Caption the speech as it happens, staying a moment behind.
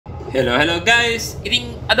Hello guys.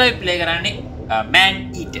 ඉතින් අද අපි play කරන්නේ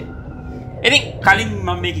Maneater. ඉතින් කලින්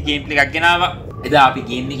මම මේකේ gameplay එකක් ගෙනාවා. එදා අපි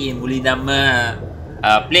game එකේ මුලින්දම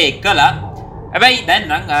play කළා. හැබැයි දැන්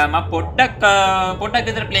නම් මම පොඩ්ඩක්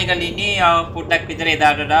විතර play කරලා ඉන්නේ. පොඩ්ඩක් විතර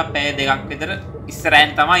එදාට වඩා පැය දෙකක් විතර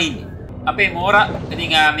ඉස්සරහින් තමයි ඉන්නේ. අපේ මෝරා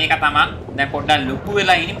ඉතින් මේක තමයි දැන් පොඩ්ඩක් ලොකු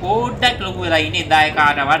වෙලා ඉන්නේ. පොඩ්ඩක් ලොකු වෙලා ඉන්නේ එදා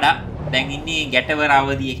එකාට වඩා. දැන් ඉන්නේ ගැටවර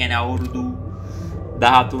අවධිය කියන්නේ අවුරුදු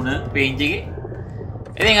 13 range එකේ.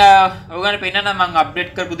 ඉතින් ඔයගොල්ලන් පෙන්නන්න මම අප්ඩේට්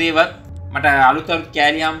කරපු දේවල් මට අලුත්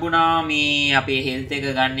කෑලි හම්බුණා මේ අපේ හෙල්ත් එක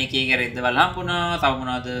ගන්න එකේ කරෙද්දවල් හම්බුණා තව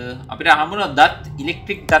මොනවද අපිට හම්බුණා දත්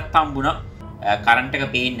ඉලෙක්ට්‍රික් දත් හම්බුණා කරන්ට් එක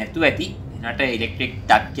පේන්නේ නැතුව ඇති එනට ඉලෙක්ට්‍රික්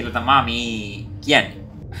දත් කියලා තමයි මේ කියන්නේ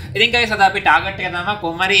ඉතින් guys අද අපේ ටාගට් එක තමයි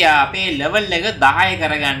කොහොම හරි අපේ ලෙවල් එක 10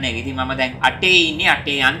 කරගන්න එක. ඉතින් මම දැන් 8 ඉන්නේ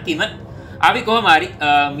 8 අන්තිම අපි කොහොම හරි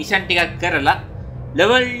මිෂන් ටිකක් කරලා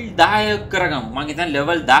level 10 කරගමු. මම හිතන්නේ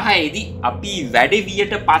level 10 දී අපි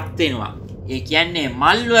වැඩිවියට පත් වෙනවා. ඒ කියන්නේ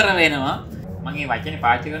මල්වර වෙනවා. මම මේ වචනේ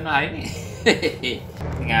පාවිච්චි කරනවා හරිනේ.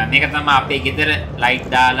 මේක තමයි අපේ ගෙදර ලයිට්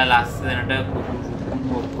දාලා ලස්සනට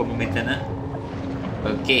ඔක්කොම මෙතන.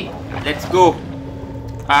 Okay, let's go.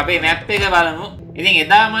 අපේ map එක බලමු. ඉතින්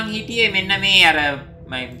එදා මං හිටියේ මෙන්න මේ අර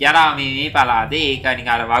මම ජරා මේ පලාදේ ඒක නිකන්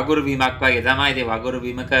අර වගුරු බීමක් වගේ තමයි. ඉතින් වගුරු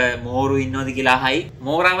බීමක මෝරු ඉන්නවද කියලා අහයි.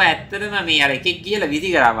 මෝරව ඇත්තටම මේ අර එකෙක් කියලා විදි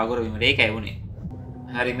කරා වගුරු බීමට. ඒකයි වුනේ.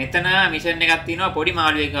 හරි මෙතන මිෂන් එකක් තියෙනවා පොඩි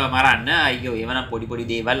මාළුවෙක් මරන්න. අයියෝ එවනම් පොඩි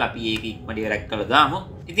දේවල් අපි ඒක ඉක්මනට ඉවරක් කළා දාමු.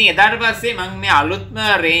 ඉතින් එදාට පස්සේ මම මේ අලුත්ම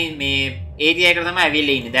මේ ඒරියා එකට තමයි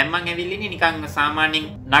ඇවිල්ලා ඉන්නේ. දැන් මම ඇවිල්ලා ඉන්නේ නිකන් සාමාන්‍යයෙන්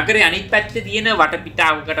නගරේ අනිත් පැත්තේ තියෙන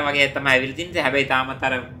වටපිටාවකට වගේ තමයි ඇවිල්ලා තින්නේ. හැබැයි තාමත්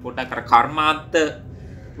අර පොඩක් අර කර්මාන්ත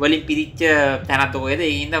වලින් පිරිච්ච තැනත් ඔයද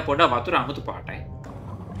ඒ හින්දා පොඩ වතුර අමුතු පාටයි.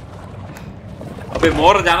 අපේ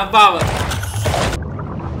මෝර ජනතාව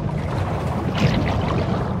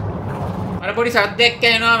අර පොඩි සද්දයක්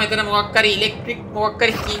ඇහෙනවා මෙතන මොකක් හරි ඉලෙක්ට්‍රික් මොකක්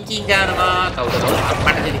හරි කිං ගන්නවා. කවුද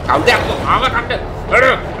මට දෙවි කවුද අක්කෝ මාව කන්න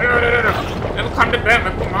එම කන්න බෑ මම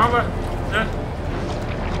මාව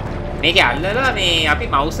මේකේ අල්ලලා මේ අපි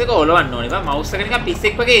මවුස් එක හොලවන්න ඕනේ. බා මවුස් එක නිකන්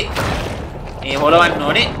පිස්සෙක් වගේ මේ හොලවන්න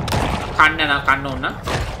ඕනේ. කන්න ඕන නම්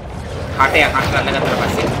කටය කන්න අල්ලගත්තා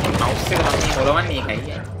පස්සේ මවුස් එක මම හොලවන්නේ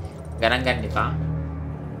ඒකයි. ගණන් ගන්න එපා.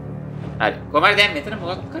 හරි කොහමද දැන් මෙතන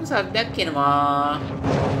මොකක් හරි සද්දයක් එනවා.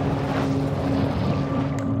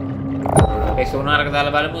 ඒ සෝනාරක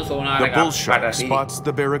දාලා බලමු සෝනාරක spots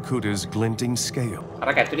the barracuda's glinting scale. අර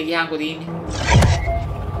කැතුලේ ගියාන් කො තියෙන්නේ.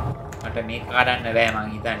 මට මේක කඩන්න බෑ මං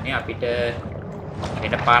හිතන්නේ අපිට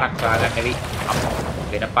වෙන පාරක් හොයාගන්න වෙයි.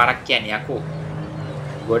 වෙන පාරක් කියන්නේ යකෝ.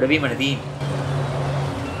 ගොඩ බිමනේ තියෙන්නේ.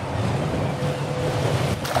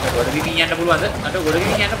 ගොඩ බිමින් යන්න පුළුවන්ද? අර ගොඩ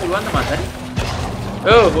බිමින් යන්න පුළුවන්ද මන්ද?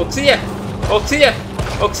 ඔව් ඔක්සිජන්.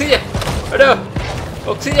 අඩෝ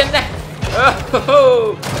ඔක්සිජන් නේ.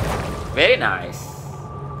 Oh, very nice.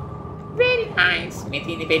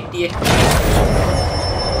 මෙතිනේ පෙට්ටිය.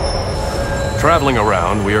 Traveling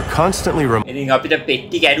around, we are constantly ඉතින් අපිට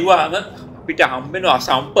පෙට්ටි කැඩුවාම අපිට හම්බෙනවා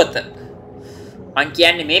සම්පත. මං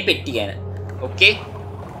කියන්නේ මේ පෙට්ටි ගැන. Okay.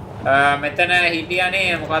 මෙතන හිටියානේ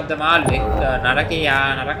මොකද්ද මාළුවෙක් නරකේ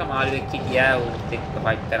නරක මාළුවෙක් හිටියා උත් එක්ක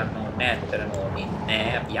ෆයිට් කරන්න ඕනේ ඇත්තටම ඕනේ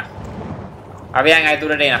නෑ අපි යන්. අපි යන්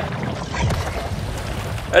අයිතුරට එන.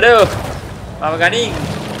 අඩෝ මම ගනින්.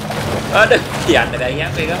 අඩ කියන්න බෑ යන්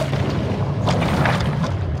ඒක.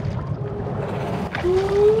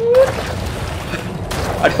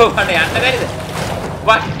 අඩෝ මට යන්න බැරිද?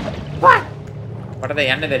 what? මට දැන්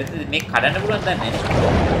යන්න බැරිද මේ කඩන්න පුළුවන් දන්නේ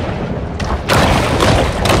නැහැ.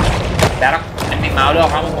 දැරක් මේ මාළුවා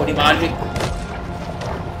වහම පොඩි මාළුවෙක්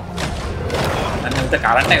අන්න උත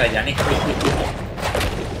කරන්ට් එක යන්නේ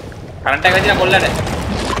කරන්ට් එක වැදිලා කොල්ලට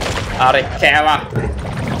අර කෑවා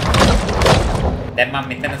දැන් මම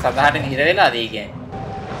මෙතන සදාහටම හිර වෙලාද ඒ කියන්නේ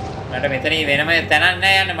මට මෙතන වෙනම තැනක්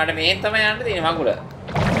නැහැ යන්න මට මෙහෙන් තමයි යන්න තියෙන්නේ මගුල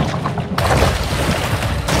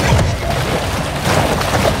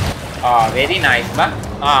very nice බා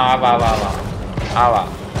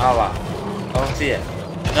ආවා ඔක්සිජන්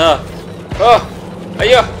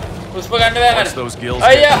අයියෝ පුස්ප ගන්න බෑ මට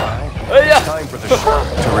අයියෝ time for the shark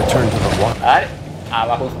to return to the water. හරි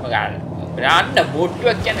ආවා පුස්ප ගන්න යන්න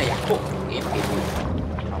බොට්ටුවක් කියන යකෝ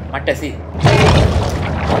මට සි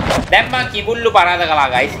දැන් මම කිඹුල්ලු පරාද කළා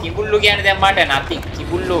ගයිස් කිඹුල්ලු කියන්නේ දැන් මට නැති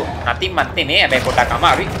කිඹුල්ලු නැතිමත් නෙමෙයි හැබැයි පොඩක්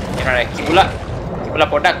අමාරුයි එනවා කිඹුලා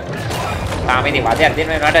පොඩක් තාම ඉතින් වදයක් දෙන්න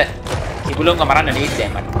වෙනවට කිඹුලුන්ව මරන්න ලීස්ට්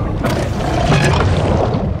දැන් මට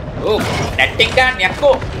ඕ නැට්ටින් ගන්න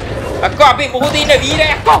යකෝ අක්කෝ අපි මුහුදේ ඉන්න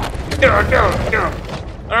වීරයා අක්කෝ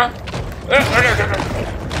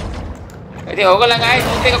ඉතින් ඕගොල්ලන් ආයේ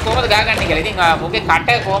මුත් එක කොහමද ගහගන්නේ කියලා. ඉතින් මුගේ කට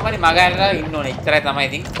කොහම හරි මග ඇරලා ඉන්න ඕනේ. ඉච්චරයි තමයි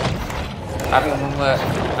ඉතින්. අපි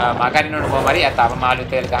මගරිනොන කොහමරි අතව මාළු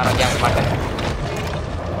තෙල් ගහනවා කියන්නේ මට.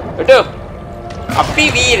 එතකොට අපි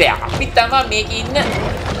වීරයා අපි තමයි මේකේ ඉන්න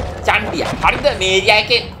චණ්ඩියා. හරිද? මේ ඒරියා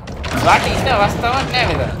එකේ වාට ඉන්න අවස්ථාවක්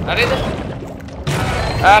නැහැ මෙතන. හරිද?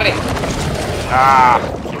 හරි.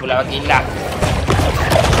 කිඹුලව කිල්ලා.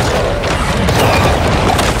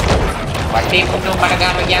 වටේ කුණු මඩ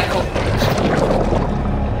ගන්නවා කියන්නකෝ.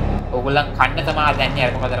 ඕගොල්ලන් කන්න තමයි දැන්නේ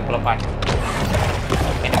අර කොහොමද පොළ පාට.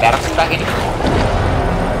 මෙන්න බැරකුඩා ගෙනින්.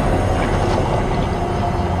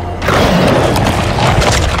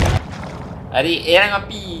 හරි එහෙනම්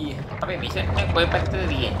අපි අපේ මිෂන් එක කොයි පැත්තද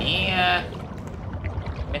තියෙන්නේ?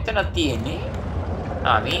 මෙතන තියෙන්නේ.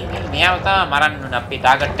 මෙයාව තමයි මරන්න ඕන අපේ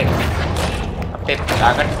ටාගට් එක. අපේ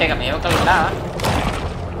ටාගට් එක මේව කළා.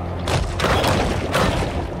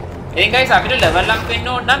 එහෙනම් guys අපිට level up වෙන්න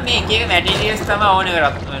ඕන නම් මේ එක එක materials තමයි ඕනේ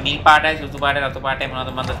කරන්නේ. නිල් පාටයි, සුදු පාටයි, රතු පාටයි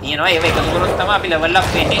මොනවද මන්ද තියෙනවා. ඒව එකතු කරොත් තමයි අපි level up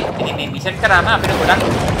වෙන්නේ. ඉතින් මේ මිෂන් කරාම අපිට ගොඩක්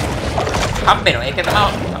හම්බ වෙනවා. ඒක තමයි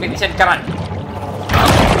අපි මිෂන් කරන්නේ.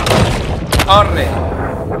 Orre.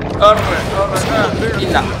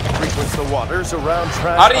 Frequents the waters around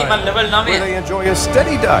Trash Ari, Island, level 9. where they enjoy a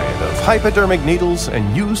steady diet of hypodermic needles and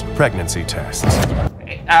used pregnancy tests.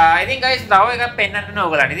 I think guys තව එකක් පෙන්නන්න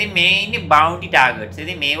ඕගොල්ලන්ට. ඉතින් මේ ඉන්නේ bounty targets.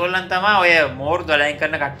 ඉතින් මේගොල්ලන් තමයි ඔය මෝර් 12න්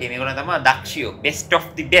කරන කට්ටිය. මේගොල්ලන් තමයි දක්ෂයෝ. Best of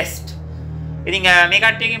the best. ඉතින් මේ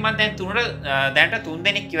කට්ටියගෙන් මම දැන් දැනට 3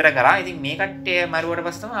 දෙනෙක් ඉවර කරා. ඉතින් මේ කට්ටිය මරුවට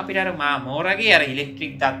පස්සේ තමයි අපිට අර මෝරගේ අර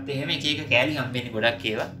ඉලෙක්ට්‍රික් දත් එහෙම එක එක කෑලි හම්බෙන්නේ ගොඩක්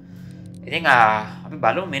ඒවා. ඉතින් අපි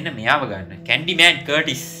බලමු මෙන්න මෙයාව ගන්න. Candyman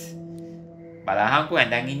Curtis. බලහන්කෝ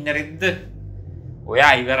ඇඳන් ඉන්න රෙද්ද.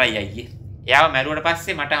 ඔයා ඉවරයි අයියේ. එයාව මැරුවට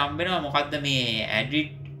පස්සේ මට හම්බ වෙනවා මොකද්ද මේ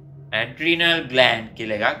adrenal gland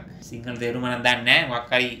කියලා එකක්. සිංහල තේරුම නම් දන්නේ නැහැ.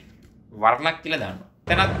 මොකක් හරි වරලක් කියලා දානවා.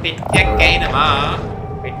 එතනත් පෙට්ටියක් ගෑනවා.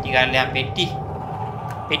 පෙට්ටි ගාල්ලා පෙට්ටි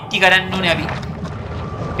ගන්න ඕනේ අපි.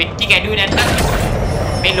 පෙට්ටි කැඩුවේ නැත්නම්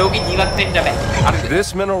මේ ලෝකෙ ජීවත් වෙන්න බෑ. This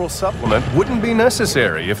mineral supplement wouldn't be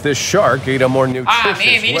necessary if this shark ate a more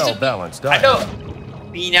nutritious, well-balanced diet. අඩෝ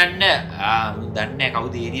පීනන්න මු දන්නේ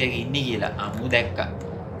කවුද ඒරියාගේ ඉන්නේ කියලා. මු දැක්කා.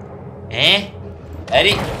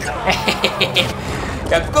 හරි.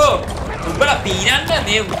 යක්කෝ උඹලා පීනන්න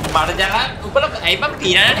මේ මඩ ජරා උඹලා ඇයි මම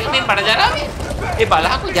පීනන්නේ මේ මඩ ජරාවේ? ඒ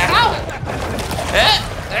බලහකෝ ජරාව.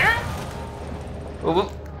 ඔබ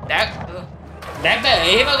දැන්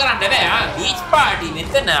එහෙම කරන්න බෑ. බීච් පාටි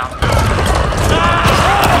මෙතන.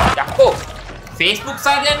 යක්කෝ Facebook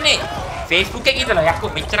සාදයන්නේ. Facebook එකේ ඉඳලා යක්කෝ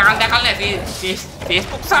මෙච්චර කාලයක් දැකලා නැහැ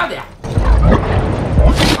Facebook සාදයක්.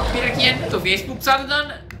 අපිට කියන්නේ તો Facebook සාද දාන්න.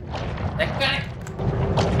 දැක්කනේ.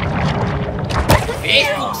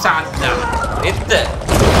 Facebook සාද එත්ත.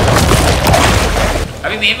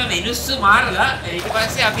 අපි මේව මිනිස්සු මාරලා ඊට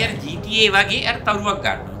පස්සේ අපි අර GTA වගේ අර තරුවක්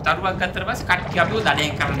ගන්නවා. තරුවක් ගත්තට පස්සේ කට්ටිය අපිව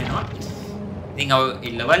දඩයෙන් කරන්න වෙනවා. ඉතින් ඔය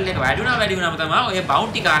ලෙවල් එක වැඩි වුණාම තමයි ඔය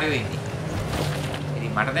බවුන්ටි කාර්යය වෙන්නේ.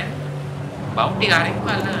 ඉතින් මට දැන් බවුන්ටි කාර්යයක්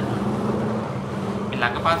බලන්න. මේ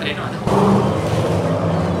ළඟ පාතර එනවද?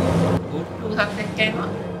 උට්ටු සත්‍යක් එනවා.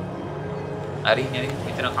 හරි නේද?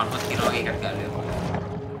 මෙතන කන්වස් තියනවා වගේ එකක් ගන්නවා.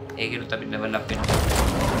 ඒකෙනුත් අපි ලෙවල් අප් වෙනවා.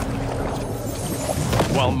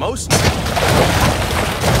 While most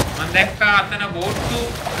මම දැක්කා අතන බෝට්ටු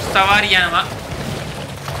සවාරි යනවා.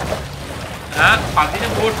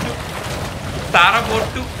 පදින බෝට්ටු තාර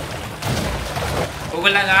බෝට්ටු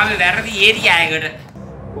ඔයගොල්ලන් ආවේ වැරදි ඒරියා එකකට.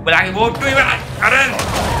 ඔයගොල්ලන්ගේ බෝට්ටු ඉවරයි. අර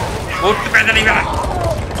බෝට්ටු පැදලා ඉවරයි.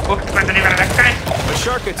 බෝට්ටු පැදලා ඉවරයි දැක්කනේ. a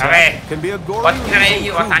shark attack can be a gory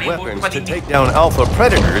use of crude weapons to take down alpha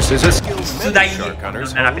predators is a skill many shark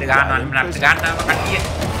hunters අපිට ගන්නවා කට්ටිය.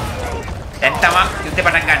 දැන් තමයි යුද්ධේ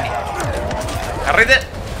පටන් ගන්නෙ. හරිද?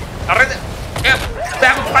 හරිද?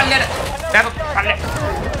 බෑම පල්ලෙට.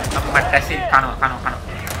 අම්මට ඇසිල් කනවා.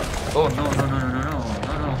 Oh no.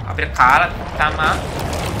 අපිට කාලා තමයි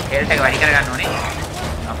හෙල්ට් එක වැඩි කරගන්න ඕනේ.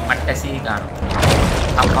 අම්මට ඇසිල් ගන්නවා.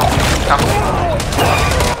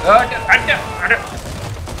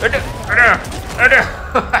 අඩ.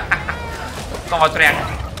 කොහොමද යන්නේ?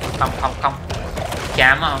 කම්.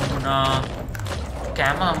 කැම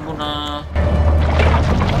හම්බුණා.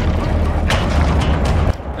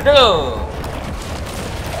 අඩෝ.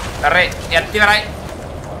 අරේ යත්ති වරයි.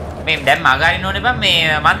 මේ දැන් මගහරින්න ඕනේ බං මේ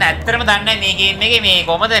මම ඇත්තටම දන්නේ නැහැ මේ ගේම් එකේ මේ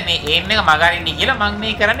කොහමද මේ එයිම් එක මගහරින්නේ කියලා මම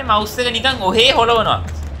මේ කරන්නේ මවුස් එක නිකන් ඔහේ හොලවනවා.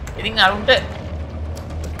 ඉතින් අරුන්ට ඒක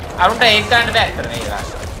ගන්න බෑ ඇත්තට මේක.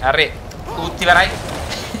 අරේ ඌත් ඉවරයි.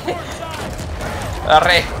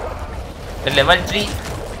 අරේ ලෙවල් 3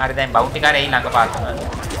 හරි දැන් බවුන්ටි කාරේ ළඟ පාත් කරනවා.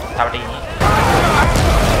 තවට ඉන්නේ.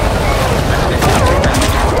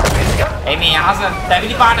 ඒ මේ අහස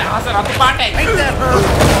තැවිලි පාට අහස රතු පාටයි.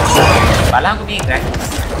 බලංගු මේ graphics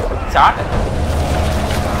chart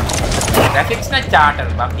graphics na charter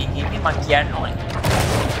මම මේ ගේම් එක මම කියන්න ඕනේ.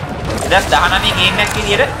 2019 ගේම් එකක්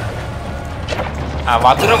විදියට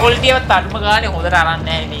වතුර quality එකවත් අඩුම ගානේ හොඳට අරන්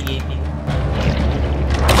නැහැ මේ ගේම් එක.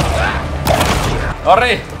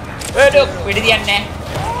 ඔරේ එඩොක් පිටි තියන්නේ නැහැ.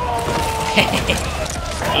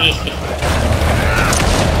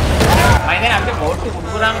 මම දැන් අපේ බෝඩ් එක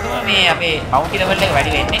උඩුරාම තමයි මේ අපේ bounty level එක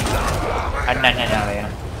වැඩි වෙන්නේ. අන්න යාළුවා.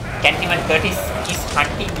 Candyman Curtis is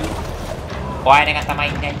hunting you. Why එක තමයි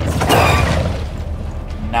ඉන්නේ.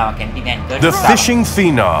 Now Candyman Curtis. The fishing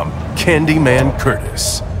phenom, Candyman Curtis.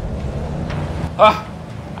 Oh,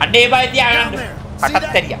 අඩේ බයි තියාගන්න.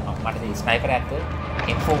 කටත් ඇරියා. මට මේ ස්නයිපර් එකත්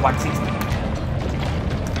M416.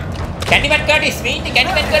 Candyman Curtis, මේ ඉන්නේ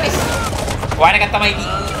Candyman Curtis. Why එක තමයි ඉන්නේ.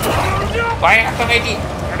 Why එක තමයි ඉන්නේ.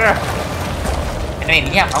 එනේ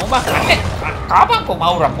නියා කවුම කන්නේ. කාපන්කෝ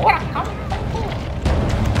මවුරා මොරක් කම.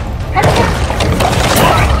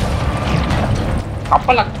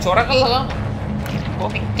 Kapalak corak lah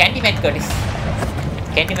kamu. Candyman Curtis.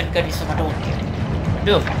 Candyman Curtis sama tuh.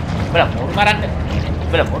 Duh, bela murmaran.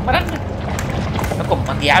 Aku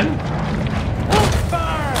mati alu.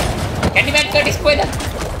 Candyman Curtis kau dah.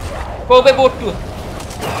 Kau bebot tuh.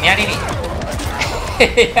 Ni ini.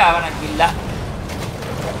 Apa nak gila?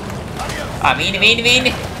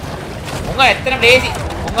 Ini. Unga etra lazy.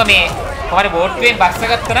 Unga me. Kamare boat tuh basta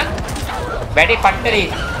kattana. Badi patteri.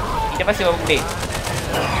 Ita pasi ude.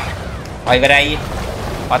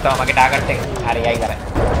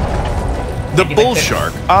 The bull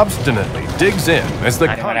shark obstinately digs in as the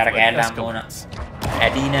conflict escalates.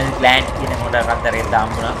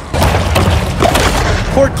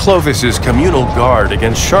 Port Clovis's communal guard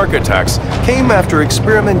against shark attacks came after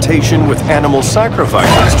experimentation with animal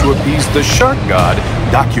sacrifices to appease the shark god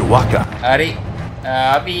Dakiwaka. Ari,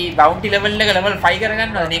 අපි bounty level එක level 5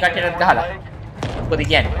 කරගන්නවා මේ කට්ටියටත් ගහලා. මොකද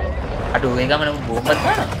කියන්නේ? අඩෝ ඒ ගමන බෝම්බත්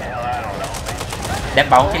ගන්නවා. දැන්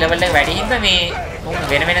bounty level එක වැඩි හින්දා මේ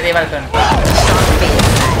වෙන දේවල් කරනවා.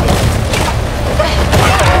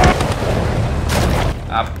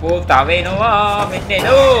 අපෝ තව එනවා මෙන්න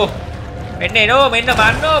එනවා මෙන්න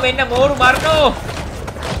මරනවා මෙන්න මෝරු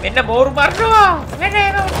මරනවා මෙන්න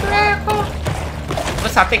එනවා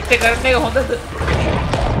සතෙක්ට කරන එක හොඳද?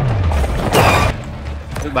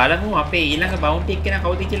 බලමු අපේ ඊළඟ bounty එක කෙනා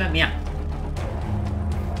කවුද කියලා මෙයා.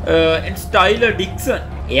 and Styler Dixon.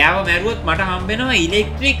 එයාව මැරුවොත් මට හම්බ වෙනවා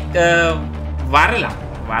ඉලෙක්ට්‍රික්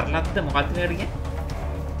වරලක්ද මොකක්ද කියන්නේ?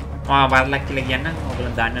 වරලක් කියලා කියන්නම්.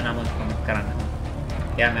 ඔයගොල්ලෝ දන්න නම කමෙන්ට් කරන්න.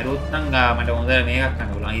 එයා මැරුවොත් නම් මට හොඳ මේකක් ගන්න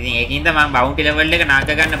පුළුවන්. ඉතින් ඒකින්ද මම bounty level එක නාග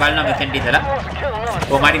ගන්න බලනවා මෙතෙන්ට ඉඳලා.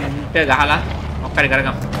 කොහොම හරි මුන්ට ගහලා මොකක් හරි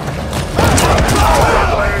කරගමු.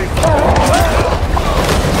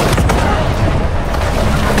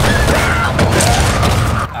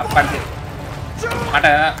 අප්පන්ට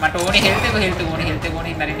මට ඕනේ හෙල්ත් එක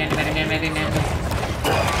ඕනේ මැරෙන්නේ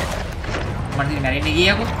මට මැරෙන්නේ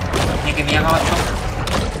ගියකෝ මේක මියාවවත්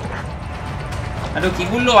අඩෝ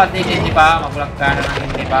කිඹුල්ලෝ අද්දේ දෙන්න එපා මගුලක් ගන්න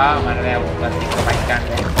නම් එපා මර වැවුවත් එක්ක ෆයිට් ගන්න.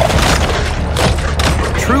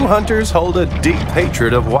 True hunters hold a deep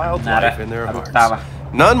hatred of wildlife in their hearts.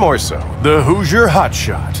 None more so the Hoosier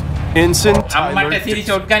hotshot, Ensign Tyler. අම්මට සිරි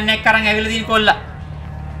shotgun එකක් අරන් ඇවිල්ලා තියෙන කොල්ලා.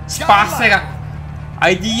 ස්පාස් එකක්.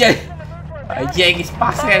 IGI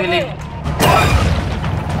ස්පාස් එක ඇවිල්ලා ඉන්නේ.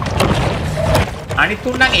 අනිත්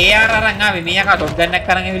තුන් නම් AR අරන් ආවේ මේ යකා shotgun එකක්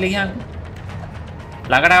අරන් ඇවිල්ලා ගියාන්.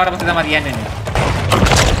 ළඟට ආවට පස්සේ තමයි තියන්නේ නේ.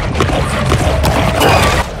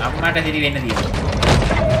 අම්මට සිරි වෙන්න තියෙනවා.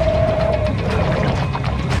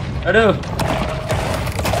 අඩෝ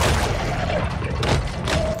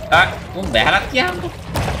උන් බැලක් කියහම්කෝ.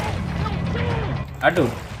 අඩෝ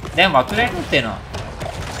දැන් වතුරට උත් වෙනවා.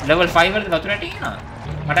 level 5 වලද වතුරට එනවා.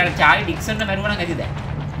 මට අර චාලි ඩික්සන් න මරුවා නම් ඇති දැන්.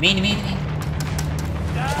 මේනි.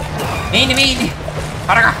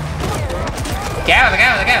 හරකා. කෑවද.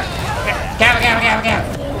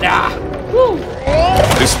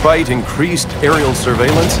 Despite increased aerial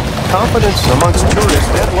surveillance, confidence amongst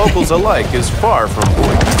tourists and locals alike is far from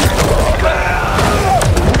buoyant.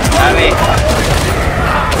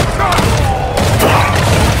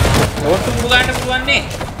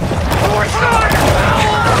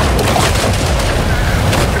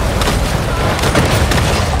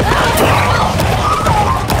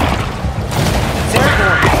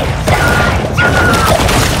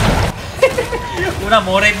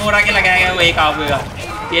 Mora කියලා ගෑ ගාව ඒක ආපු එක.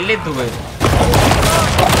 එල්ලෙත් දුක.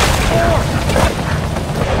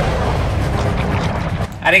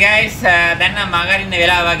 හරි guys දැන් නම් මාගරින්න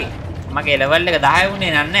වෙලාව වගේ. මගේ level එක 10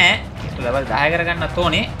 වුණේ නැහැ. level 10 කරගන්නත්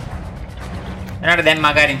ඕනේ. එනකට දැන්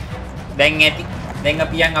මාගරින්. දැන් ඇති. දැන්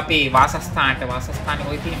අපි යන් අපේ වාසස්ථානට. වාසස්ථානේ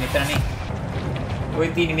කොයි තියෙන්නේ මෙතනනේ. කොයි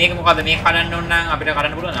තියෙන්නේ මේක මොකද්ද මේ කඩන්න ඕන නම් අපිට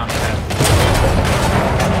කඩන්න පුළුවන් නේද?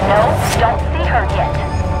 No, don't see her yet.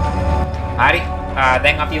 හරි.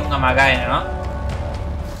 දැන් අපි උංග මගා යනවා.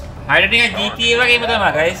 හරියට නිකන් GTA වගේම තමයි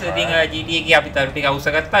guys. ඉතින් GTA එකේ අපි තරු ටික අවශ්‍ය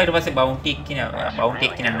ගත්තා. ඊට පස්සේ bounty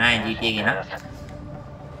එක නෑ GTA එකේ නා.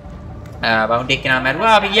 bounty එක නා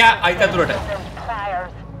මරුවා. අපි ගියා අයිත අතුරට.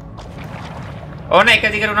 ඕන එක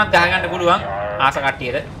දිගට උනත් ගහ ගන්න පුළුවන් ආස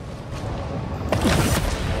කට්ටියට.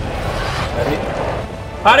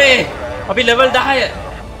 හරි. අපි level 10.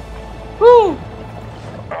 හූ.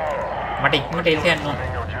 මට ඉක්මනට එල්ල යන්න ඕන.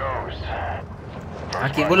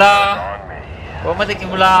 කිඹුලා. කොහමද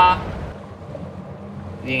කිඹුලා?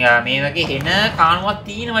 ඉතින් මේ වගේ හෙන කානුවක්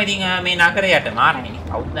තියෙනවා. ඉතින් මේ නගරේ යට මාරනේ.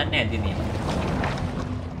 කවුද දන්නේ නැද්ද මේ?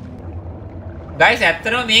 ගයිස්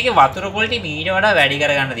ඇත්තටම මේකේ වතුර quality මීට වඩා වැඩි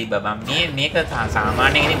කරගන්න තිබ්බා. මම මේක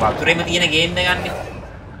සාමාන්‍යයෙන් වතුරෙම තියෙන ගේම් එකක් ගන්න.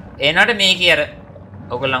 එනකොට මේකේ අර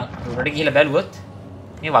ඔයගොල්ලන් උඩට ගිහලා බැලුවොත්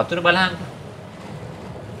මේ වතුර බලහන්.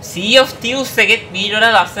 Sea of Thieves එකෙත් මීට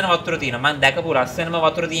වඩා ලස්සන වතුර තියෙනවා. මම දැකපු ලස්සනම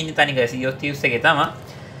වතුර තියෙන තනික Sea of Thieves එකේ තමයි.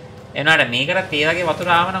 එනවාට මේකට ඒ වගේ වතුර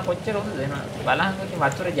ආව නම් කොච්චර හොඳද එනවා. බලහන්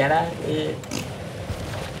වතුර ජරා.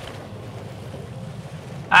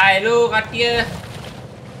 හෙලෝ කට්ටිය.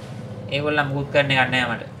 ඒගොල්ලන් මුකුත් කරන්න ගන්න නෑ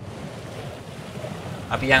මට.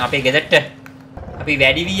 අපි යන් අපේ ගෙදරට. අපි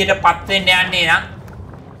වැඩි වියට පත් වෙන්න යන්නේ නම්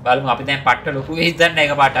බලමු අපි දැන් පට්ට ලොකු වෙයිද දන්නේ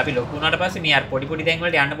එක පාට. අපි ලොකු වුණාට පස්සේ මේ අර පොඩි පොඩි තැන්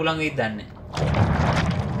වලට යන්න පුළුවන් වෙයිද දන්නේ.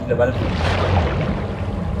 ඉතින් බලමු.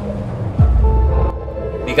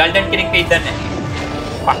 විගල්ඩන් කෙනෙක් වෙයිද දන්නේ.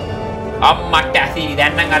 අම්මට ඇසි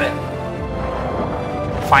දැන් නම් අර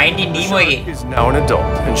Finding Nemo is now an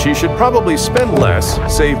adult, and she should probably spend less,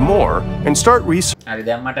 save more, and start research. හරි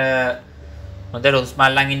දැන් මට හොඳට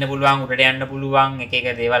උස්මල්ලන් ඉන්න පුළුවන්, උඩට යන්න පුළුවන්, එක එක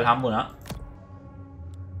දේවල් හම්බුණා.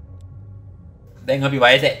 දැන් අපි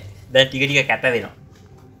වයසේ දැන් ටික ටික කැත වෙනවා.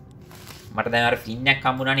 මට දැන් අර ෆින් එකක්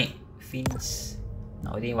හම්බුණානේ. ෆින්ස්.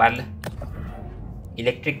 නවදී වල්ල.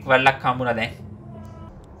 ඉලෙක්ට්‍රික් වල්ලක් හම්බුණා දැන්.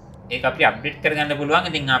 ඒක අපි අප්ඩේට් කරගන්න පුළුවන්.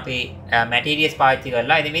 ඉතින් අපි මැටීරියල්ස් පාවිච්චි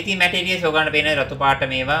කරලා ඉතින් මේ තියෙන මැටීරියල්ස් ඔයගොල්ලන්ට පේන රතු පාට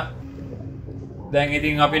මේවා. දැන්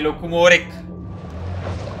ඉතින් අපි ලොකු මෝරෙක්.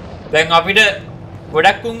 දැන් අපිට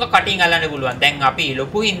ගොඩක් උංග කටින් අල්ලන්න පුළුවන්. දැන් අපි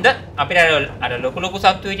ලොකු හින්ද අපිට අර ලොකු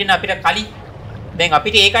සත්තු විදින අපිට කලින් දැන්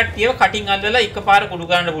අපිට ඒ කට්ටියව කටින් අල්ලලා එකපාර කුඩු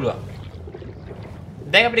ගන්න පුළුවන්.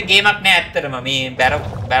 දැන් අපිට ගේමක් නෑ ඇත්තටම. මේ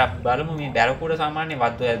බලමු මේ බැරකුඩ සාමාන්‍ය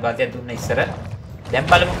වදයක් දුන්න ඉස්සර. දැන්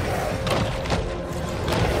බලමු.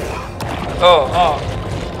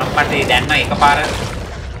 අපට දැන්න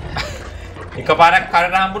එකපාරක්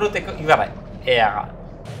කරට හම්බුරුත් එක ඉවරයි. එයා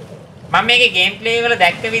මම මේකේ ගේම් ප්ලේ වල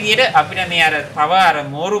දැක්ක විදිහට අපිට මේ අර තව අර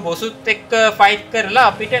මෝරු බොසුත් එක්ක ෆයිට් කරලා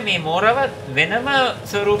අපිට මේ මෝරව වෙනම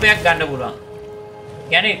ස්වරූපයක් ගන්න පුළුවන්.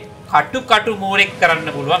 කියන්නේ කටු මෝරෙක් කරන්න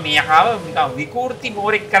පුළුවන්. මේ යකාව නිකන් විකෘති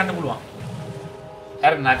මෝරෙක් කරන්න පුළුවන්.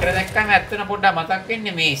 අර නගර දැක්කම ඇත්තට පොඩ්ඩක් මතක්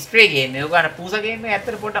වෙන්නේ මේ ස්ට්‍රේ ගේම් එක. උගාන පූසා ගේම් එක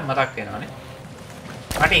ඇත්තට පොඩ්ඩක් මතක් වෙනවානේ.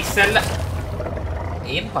 මට ඉස්සෙල්ලා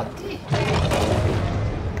ඒම් පත්ති.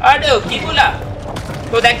 අඩෝ කිඹුලා.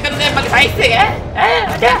 කො දැක්කද මගේ සයිස් එක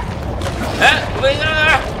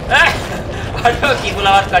අඩෝ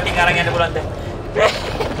කිඹුලාවත් කටින් අරන් යන්න පුළුවන්ද?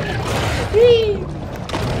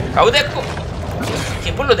 කවුද එක්කෝ?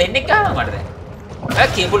 කිඹුල්ලෝ දෙන්නෙක් ගහනවා මට දැන්.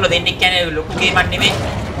 කිඹුල්ලෝ දෙන්නෙක් කියන්නේ ලොකු ගේමක් නෙමෙයි.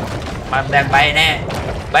 මම දැන් බය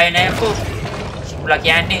නෑ කො. කිඹුලා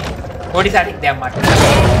කියන්නේ පොඩි සාරික් දැන් මට.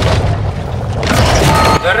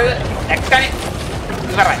 දැක්කනේ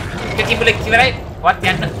ඉවරයි. එක කිඹුලෙක් ඉවරයි. වත්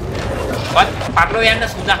යන්න. වත් පරලෝ යන්න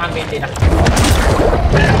සූදානම් වෙන්න එන.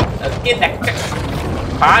 ඔකේ දැක්ක.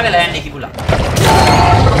 පාගල යන්නේ කිඹුලා.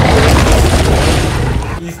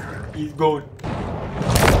 He's gone.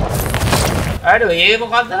 අර ඒ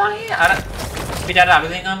මොකද්ද වගේ අර පිට අර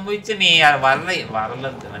අලුතෙන් හම්බුච්ච මේ අර වරලද මම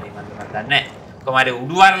දන්නේ නැහැ. කොහමද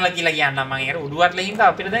උඩු වරල කියලා කියන්නම් මම. අර උඩු වරල හින්දා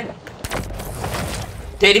අපිට දැන්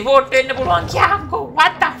ටෙලිපෝට් වෙන්න පුළුවන්. කියන්කෝ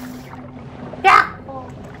what the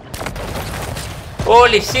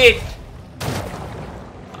holy shit.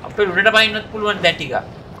 අපේ උඩට බයින්නත් පුළුවන් දැන් ටික.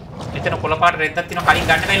 මෙතන කොළ පාට රෙද්දක් තියෙනවා කලින්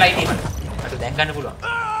ගන්න බෑ ලයිට් එක. අර දැන් ගන්න පුළුවන්.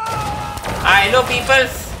 hello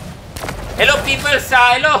peoples.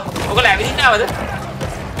 hello. ඔයගොල්ලෝ ඇවිදින්න ආවද?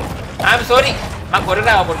 I'm sorry. මම කොරට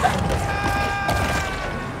ආව පොඩ්ඩක්.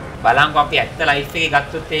 බලංකෝ අපි ඇත්ත ලයිෆ් එකේ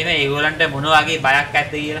ගත්තොත් එහෙම ඒගොල්ලන්ට මොන වගේ බයක්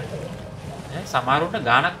ඇද්ද කියලා. සමහරුන්ට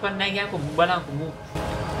ගානක් වත් නැහැ කියනකො මු බලංකෝ මු.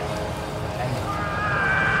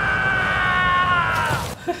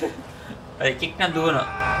 අය කික්න දුවනවා.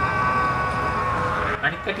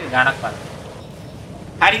 අනිත් කටිය ගානක් වත්.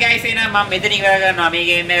 හරි ගයිස් එහෙනම් මම මෙතන ඉවර කරනවා මේ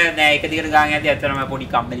ගේම් එක. දැන් එක දිගට ගාන යද්දි අතරම පොඩි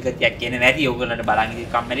කම්මැලි ගතියක් එන්නේ නැති. ඕගොල්ලන්ට බලන් ඉතින්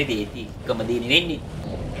කම්මැලි දෙති. එකම දේ නෙවෙන්නේ.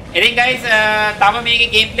 ඉතින් ගයිස් තව මේකේ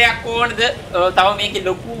ගේම් ප්ලේ එකක් ඕනද? තව මේකේ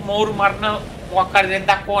ලොකු මෝරු මරණ මොකක් හරි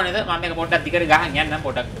දෙන්නක් ඕනද? මම මේක පොඩ්ඩක් දිගට ගහන් යන්නම්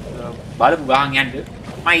පොඩ්ඩක් බලමු ගහන් යන්න.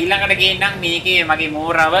 මම ඊළඟට ගේන්නම් මේකේ මගේ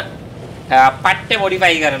මෝරව පට්ටේ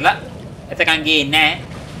මොඩිෆයි කරලා එතකන් ගේන්නේ නැහැ.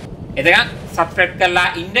 එතකන් subscribe කරලා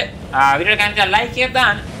ඉන්න වීඩියෝ කැන්ට like එක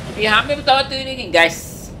දාන්න. අපි හැමෝම තවත් වීඩියෝ එකකින් guys.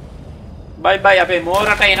 bye bye අපේ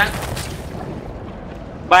මෝරට එන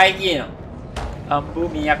bye කියනවා. අම්බු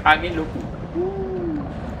මියකාගේ ලොකු